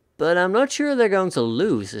 but I'm not sure they're going to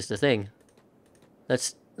lose, is the thing.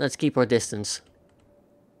 Let's keep our distance.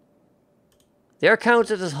 They are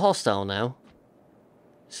counted as hostile now.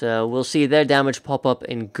 So we'll see their damage pop up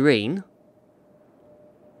in green.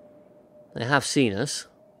 They have seen us,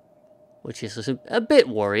 which is a bit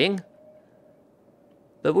worrying.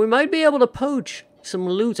 But we might be able to poach some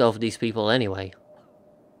loot off these people anyway.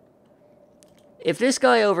 If this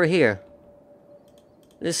guy over here,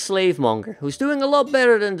 this slave monger, who's doing a lot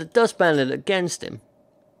better than the dust bandit against him,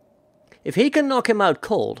 if he can knock him out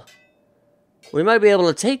cold, we might be able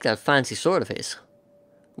to take that fancy sword of his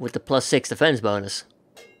with the +6 defense bonus.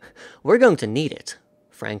 We're going to need it,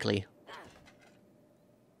 frankly.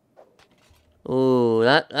 Ooh,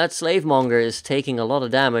 that slave monger is taking a lot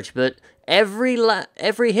of damage, but every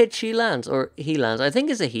hit she lands, or he lands, I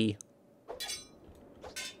think it's a he.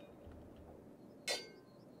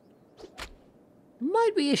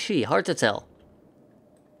 Might be a she, hard to tell.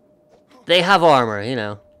 They have armor, you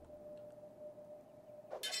know.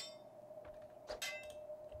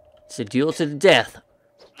 It's a duel to the death.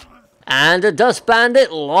 And the dust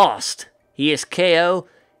bandit lost. He is KO.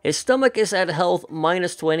 His stomach is at health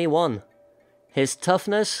 -21. His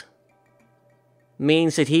toughness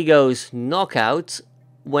means that he goes knockout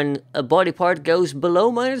when a body part goes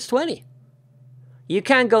below -20. You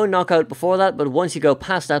can go knockout before that, but once you go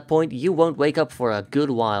past that point, you won't wake up for a good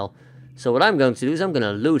while. So what I'm going to do is I'm going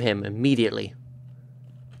to loot him immediately.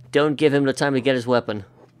 Don't give him the time to get his weapon.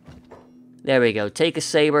 There we go. Take his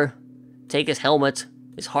saber, take his helmet,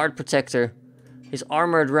 his heart protector, his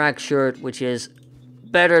armored rag shirt, which is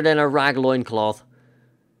better than a rag loincloth.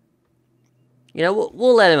 You know,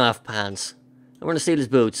 we'll let him have pants. I'm going to steal his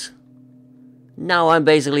boots. Now I'm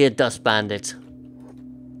basically a dust bandit.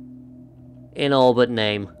 In all but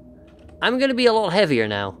name. I'm going to be a lot heavier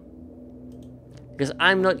now. Because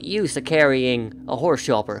I'm not used to carrying a horse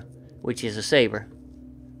chopper, which is a saber.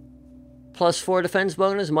 +4 defense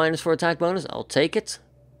bonus, -4 attack bonus. I'll take it.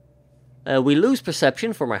 We lose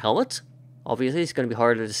perception from our helmet. Obviously, it's going to be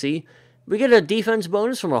harder to see. We get a defense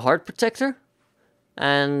bonus from our heart protector.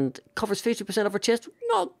 And covers 50% of our chest.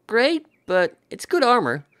 Not great, but it's good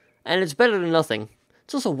armor. And it's better than nothing.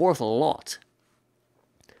 It's also worth a lot.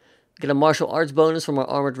 Get a martial arts bonus from our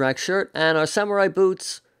armored rag shirt. And our samurai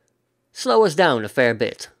boots slow us down a fair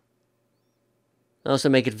bit. They also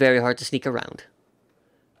make it very hard to sneak around.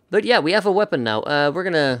 But yeah, we have a weapon now. We're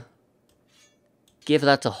gonna give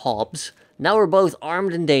that to Hobbs. Now we're both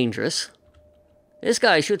armed and dangerous. This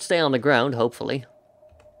guy should stay on the ground, hopefully.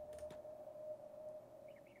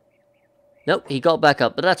 Nope, he got back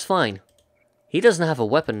up, but that's fine. He doesn't have a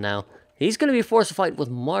weapon now. He's gonna be forced to fight with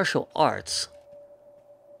martial arts.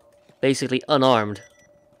 Basically unarmed.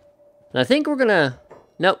 And I think we're gonna...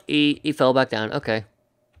 Nope, he fell back down. Okay.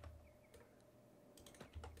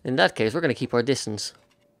 In that case, we're gonna keep our distance.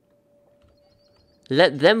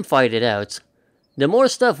 Let them fight it out. The more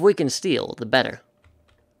stuff we can steal, the better.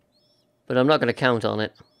 But I'm not gonna count on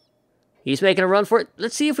it. He's making a run for it.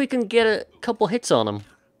 Let's see if we can get a couple hits on him.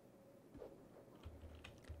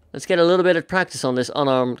 Let's get a little bit of practice on this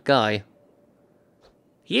unarmed guy.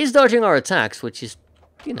 He is dodging our attacks, which is,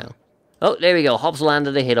 you know... Oh, there we go. Hobbs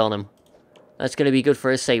landed a hit on him. That's going to be good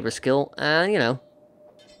for his saber skill. And, you know,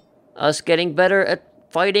 us getting better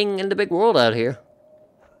at fighting in the big world out here.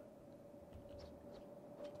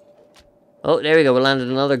 Oh, there we go. We landed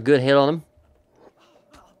another good hit on him.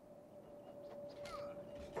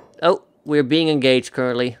 Oh, we're being engaged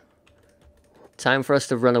currently. Time for us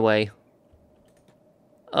to run away.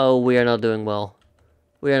 Oh, we are not doing well.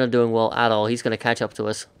 We are not doing well at all. He's going to catch up to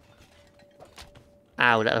us.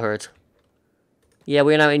 Ow, that hurt. Yeah,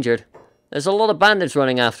 we are now injured. There's a lot of bandits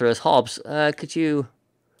running after us. Hobbs, could you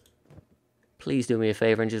please do me a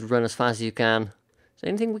favor and just run as fast as you can? Is there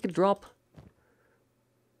anything we could drop?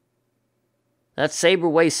 That saber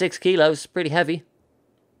weighs 6 kilos. It's pretty heavy.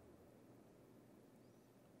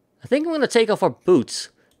 I think I'm going to take off our boots,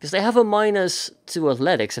 because they have a -2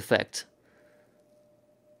 athletics effect.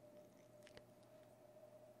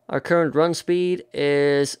 Our current run speed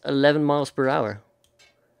is 11 miles per hour.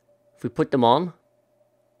 If we put them on,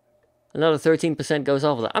 another 13% goes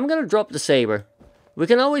off of that. I'm going to drop the saber. We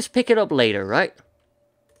can always pick it up later, right?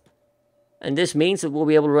 And this means that we'll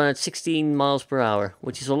be able to run at 16 miles per hour,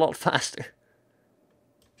 which is a lot faster.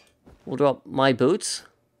 We'll drop my boots.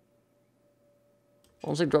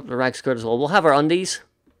 Also drop the rag skirt as well. We'll have our undies.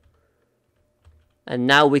 And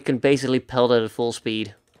now we can basically pelt at full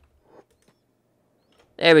speed.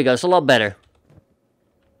 There we go, it's a lot better.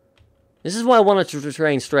 This is why I wanted to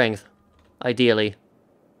train strength, ideally.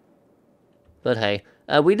 But hey,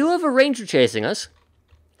 we do have a ranger chasing us.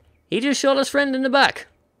 He just shot his friend in the back.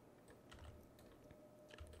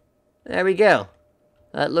 There we go.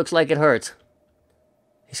 That looks like it hurt.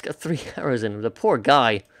 He's got 3 arrows in him, the poor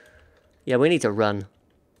guy. Yeah, we need to run.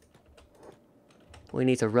 We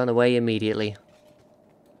need to run away immediately.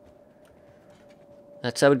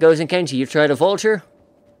 That's how it goes in Kenshi. You try to vulture,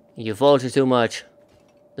 you vulture too much.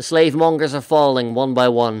 The slave mongers are falling one by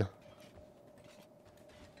one.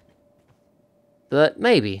 But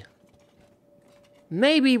maybe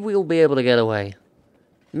we'll be able to get away.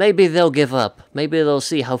 Maybe they'll give up. Maybe they'll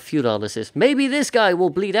see how futile this is. Maybe this guy will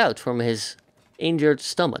bleed out from his injured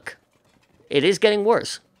stomach. It is getting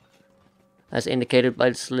worse. As indicated by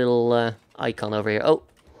this little icon over here. Oh,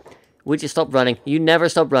 would you stop running? You never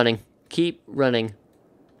stop running. Keep running.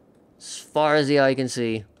 As far as the eye can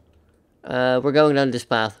see. We're going down this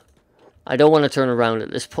path. I don't want to turn around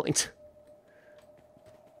at this point.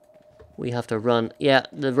 We have to run. Yeah,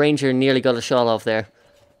 the ranger nearly got a shot off there.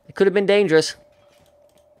 It could have been dangerous.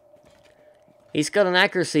 He's got an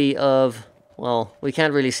accuracy of... Well, we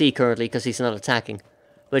can't really see currently because he's not attacking.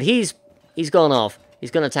 But he's gone off.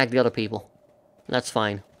 He's going to attack the other people. That's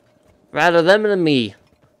fine. Rather them than me.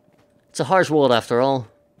 It's a harsh world after all.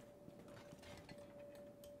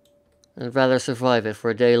 I'd rather survive it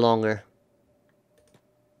for a day longer.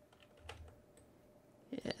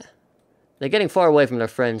 Yeah. They're getting far away from their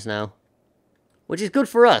friends now. Which is good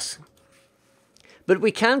for us. But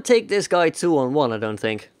we can't take this guy 2-on-1, I don't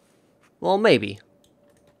think. Well, maybe.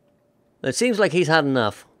 It seems like he's had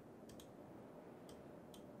enough.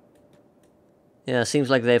 Yeah,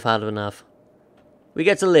 seems like they've had enough. We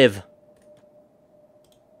get to live.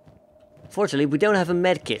 Fortunately, we don't have a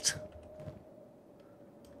med kit.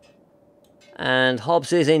 And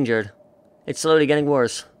Hobbs is injured. It's slowly getting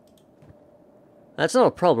worse. That's not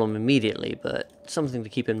a problem immediately, but something to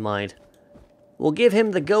keep in mind. We'll give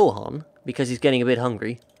him the Gohan, because he's getting a bit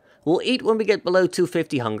hungry. We'll eat when we get below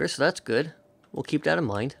 250 hunger, so that's good. We'll keep that in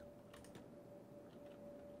mind.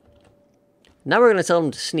 Now we're going to tell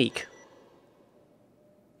him to sneak.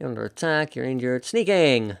 You're under attack, you're injured.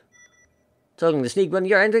 Sneaking! Toggling the sneak button,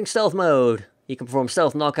 you're entering stealth mode. You can perform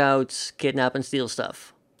stealth knockouts, kidnap and steal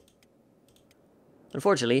stuff.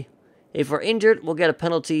 Unfortunately, if we're injured, we'll get a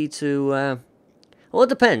penalty to... well, it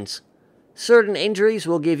depends. Certain injuries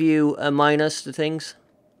will give you a minus to things.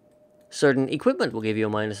 Certain equipment will give you a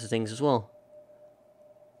minus to things as well.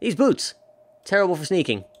 These boots. Terrible for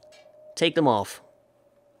sneaking. Take them off.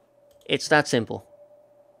 It's that simple.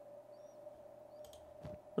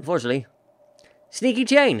 Unfortunately. Sneaky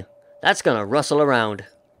chain. That's gonna rustle around.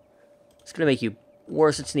 It's gonna make you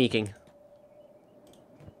worse at sneaking.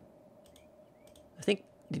 I think...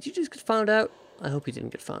 Did you just get found out? I hope you didn't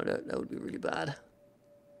get found out. That would be really bad.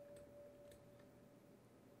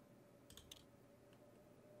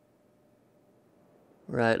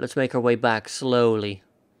 Right, let's make our way back slowly.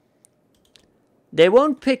 They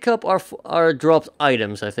won't pick up our dropped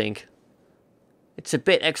items, I think. It's a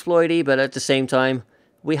bit exploity, but at the same time,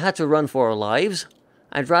 we had to run for our lives.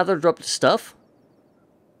 I'd rather drop the stuff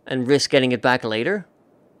and risk getting it back later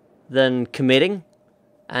than committing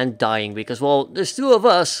and dying. Because, well, there's 2 of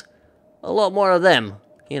us, a lot more of them,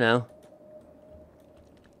 you know.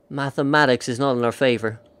 Mathematics is not in our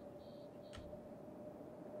favor.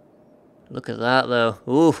 Look at that, though.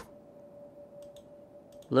 Ooh.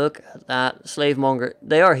 Look at that. Slave monger.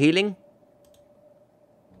 They are healing.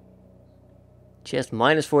 Chest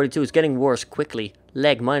minus 42. It's getting worse quickly.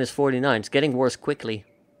 Leg minus 49. It's getting worse quickly.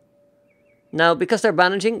 Now, because they're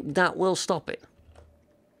bandaging, that will stop it.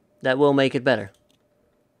 That will make it better.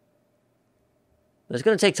 But it's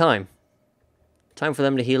going to take time. Time for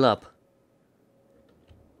them to heal up.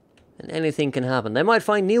 And anything can happen. They might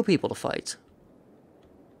find new people to fight.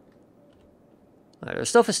 Alright, their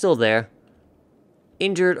stuff is still there.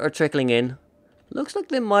 Injured or trickling in. Looks like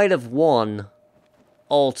they might have won.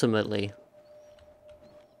 Ultimately.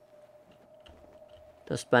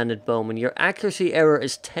 Dust Bandit Bowman. Your accuracy error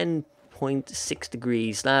is 10.6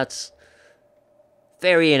 degrees. That's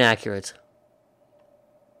very inaccurate.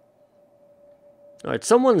 Alright,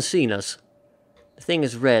 someone's seen us. The thing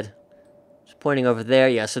is red. It's pointing over there.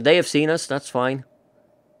 Yeah, so they have seen us. That's fine.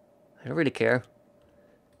 I don't really care.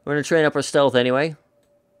 We're going to train up our stealth anyway.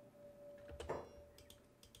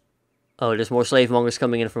 Oh, there's more slave mongers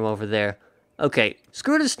coming in from over there. Okay,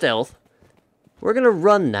 screw the stealth. We're going to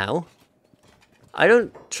run now. I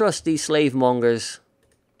don't trust these slave mongers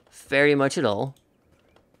very much at all.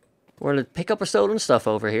 We're going to pick up our stolen stuff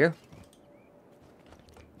over here.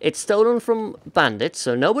 It's stolen from bandits,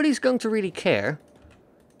 so nobody's going to really care.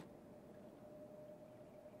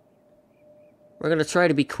 We're going to try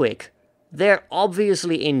to be quick. They're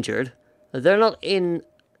obviously injured. They're not in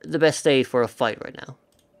the best state for a fight right now.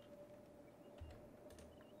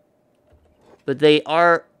 But they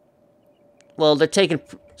are... Well, they're taking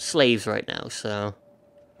slaves right now, so...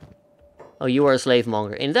 Oh, you are a slave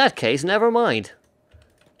monger. In that case, never mind.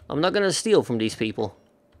 I'm not going to steal from these people.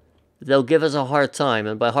 They'll give us a hard time,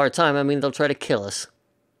 and by hard time, I mean they'll try to kill us.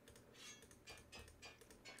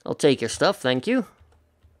 I'll take your stuff, thank you.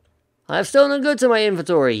 I have stolen goods in my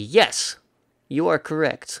inventory. Yes, you are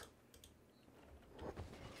correct.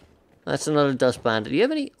 That's another dust bandit. Do you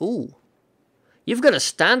have any? Ooh. You've got a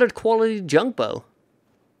standard quality junk bow.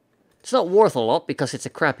 It's not worth a lot because it's a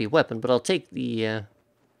crappy weapon, but I'll take the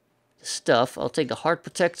stuff. I'll take the heart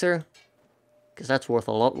protector because that's worth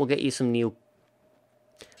a lot. We'll get you some new...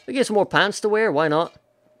 We get some more pants to wear. Why not?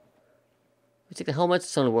 We take the helmet.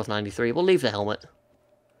 It's only worth 93. We'll leave the helmet.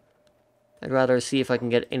 I'd rather see if I can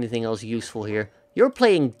get anything else useful here. You're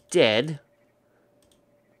playing dead.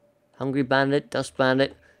 Hungry bandit, dust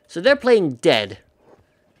bandit. So they're playing dead.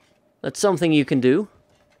 That's something you can do.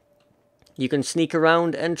 You can sneak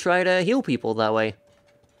around and try to heal people that way.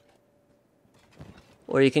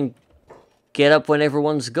 Or you can get up when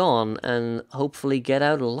everyone's gone and hopefully get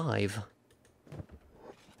out alive.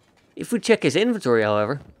 If we check his inventory,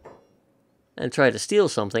 however, and try to steal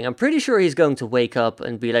something, I'm pretty sure he's going to wake up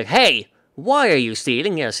and be like, "Hey, why are you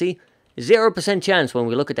stealing?" Yeah, see? 0% chance when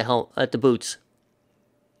we look at the boots.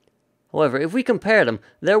 However, if we compare them,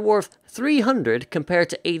 they're worth 300 compared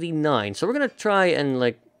to 89. So we're going to try and,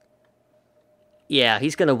 like... Yeah,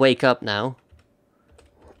 he's going to wake up now.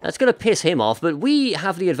 That's going to piss him off, but we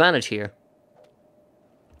have the advantage here.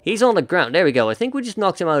 He's on the ground. There we go. I think we just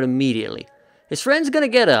knocked him out immediately. His friend's going to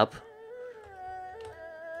get up.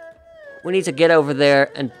 We need to get over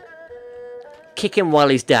there and kick him while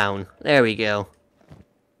he's down. There we go.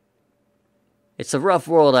 It's a rough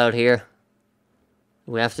world out here.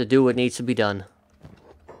 We have to do what needs to be done.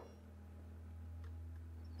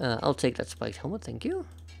 I'll take that spiked helmet, thank you.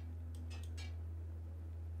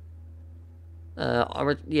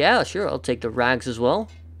 Armor, yeah, sure, I'll take the rags as well.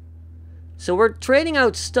 So we're trading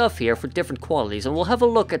out stuff here for different qualities, and we'll have a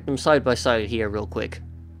look at them side by side here real quick.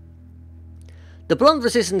 The blunt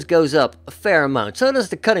resistance goes up a fair amount, so does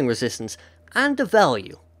the cutting resistance, and the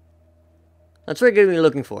value. That's what we're going to be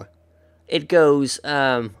looking for. It goes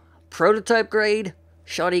prototype grade,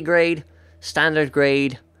 shoddy grade, standard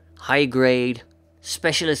grade, high grade,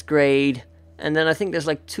 specialist grade, and then I think there's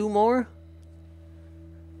like 2 more.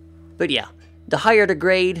 But yeah, the higher the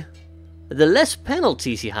grade, the less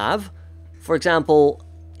penalties you have. For example,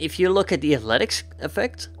 if you look at the athletics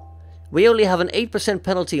effect, we only have an 8%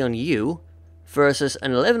 penalty on you versus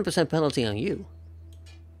an 11% penalty on you.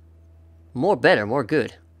 More better, more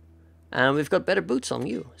good. And we've got better boots on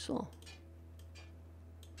you as well.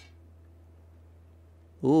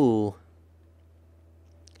 Ooh.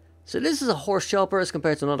 So this is a horse chopper as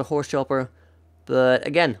compared to another horse chopper. But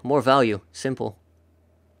again, more value. Simple.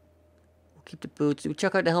 We'll keep the boots. Do we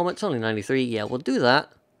check out the helmet? It's only 93. Yeah, we'll do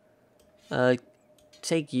that.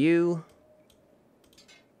 Take you.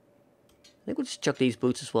 I think we'll just chuck these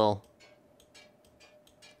boots as well.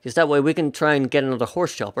 Because that way we can try and get another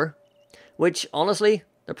horse chopper. Which, honestly,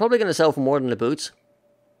 they're probably going to sell for more than the boots.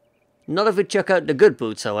 Not if we chuck out the good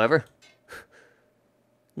boots, however.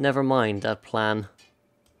 Never mind that plan.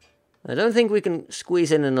 I don't think we can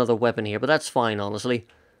squeeze in another weapon here, but that's fine, honestly.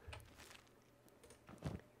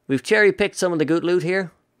 We've cherry-picked some of the good loot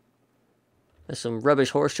here. There's some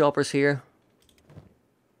rubbish horse choppers here.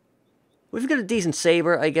 We've got a decent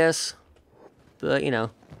saber, I guess. But, you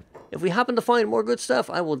know, if we happen to find more good stuff,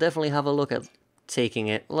 I will definitely have a look at taking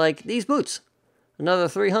it. Like these boots. Another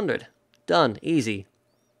 300. Done. Easy.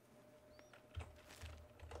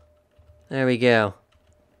 There we go.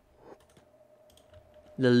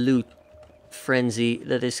 The loot frenzy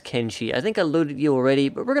that is Kenshi. I think I looted you already,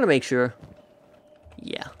 but we're going to make sure.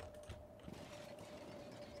 Yeah.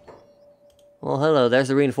 Well, hello. There's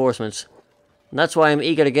the reinforcements. And that's why I'm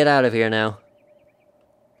eager to get out of here now.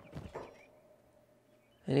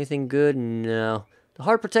 Anything good? No. The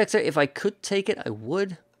heart protector, if I could take it, I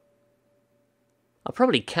would. I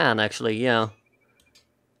probably can, actually, yeah.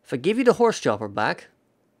 If I give you the horse chopper back,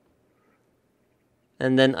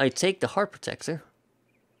 and then I take the heart protector,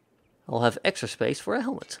 I'll have extra space for a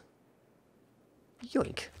helmet.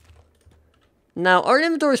 Yoink. Now, our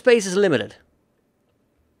inventory space is limited.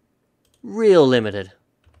 Real limited,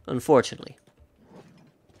 unfortunately.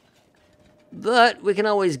 But we can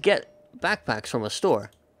always get backpacks from a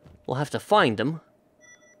store. We'll have to find them.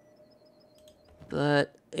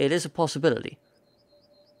 But it is a possibility.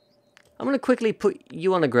 I'm going to quickly put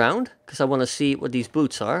you on the ground, because I want to see what these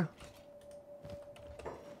boots are.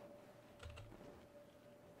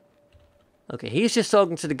 Okay, he's just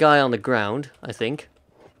talking to the guy on the ground, I think.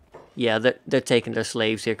 Yeah, they're taking their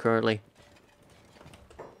slaves here currently.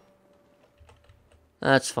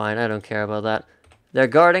 That's fine, I don't care about that. They're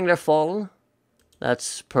guarding their fallen.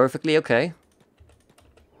 That's perfectly okay.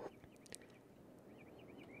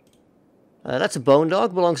 That's a bone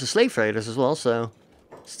dog, belongs to slave traders as well, so...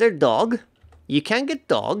 It's their dog. You can get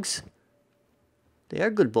dogs. They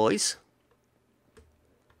are good boys.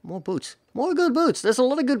 More boots. More good boots. There's a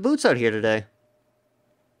lot of good boots out here today.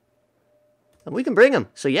 And we can bring them.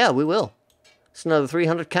 So yeah, we will. It's another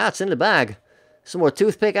 300 cats in the bag. Some more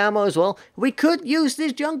toothpick ammo as well. We could use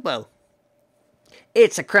this junk bow.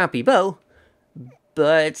 It's a crappy bow.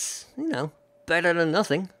 But it's, you know, better than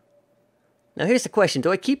nothing. Now here's the question.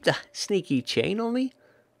 Do I keep the sneaky chain on me?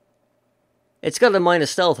 It's got a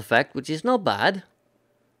minus stealth effect, which is not bad.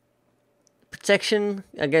 Protection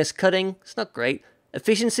against cutting, it's not great.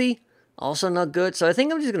 Efficiency, also not good. So I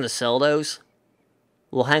think I'm just going to sell those.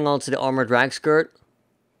 We'll hang on to the armored rag skirt.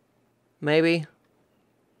 Maybe.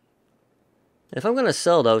 If I'm going to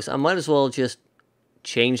sell those, I might as well just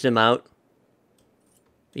change them out.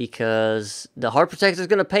 Because the heart protector is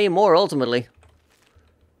going to pay more ultimately.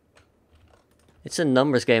 It's a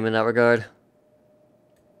numbers game in that regard.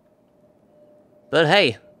 But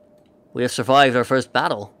hey, we have survived our first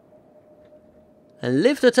battle. And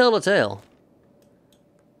lived to tell the tale.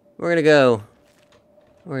 We're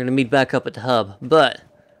gonna meet back up at the hub, but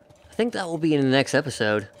I think that will be in the next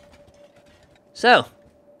episode. So,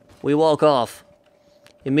 we walk off,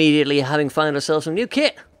 immediately having found ourselves some new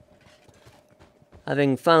kit.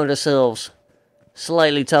 Having found ourselves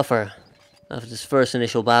slightly tougher after this first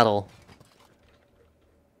initial battle.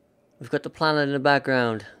 We've got the planet in the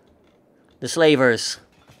background. The slavers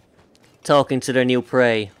talking to their new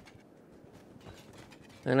prey.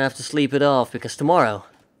 They're gonna have to sleep it off because tomorrow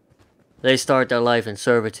they start their life in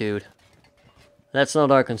servitude. That's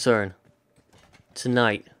not our concern.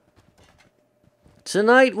 Tonight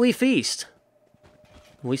we feast.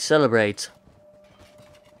 We celebrate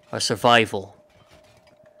our survival.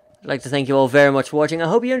 I'd like to thank you all very much for watching. I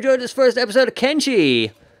hope you enjoyed this first episode of Kenshi.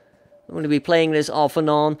 I'm going to be playing this off and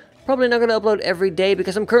on. Probably not going to upload every day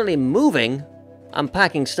because I'm currently moving. I'm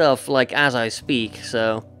packing stuff like as I speak,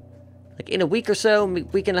 so like in a week or so,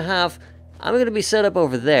 week and a half, I'm going to be set up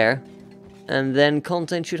over there. And then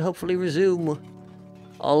content should hopefully resume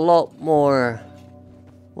a lot more,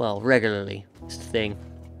 well, regularly. It's the thing.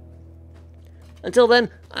 Until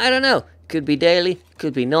then, I don't know. Could be daily,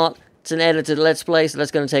 could be not. It's an edited Let's Play, so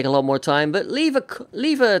that's going to take a lot more time. But leave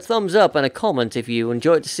a thumbs up and a comment if you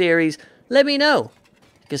enjoyed the series. Let me know.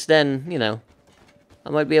 Because then, you know, I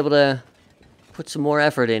might be able to put some more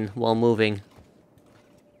effort in while moving.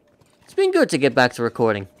 It's been good to get back to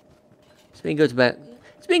recording. It's been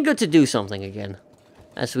good to do something again.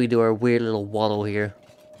 As we do our weird little waddle here.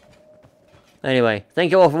 Anyway,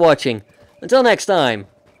 thank you all for watching. Until next time,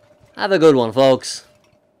 have a good one, folks.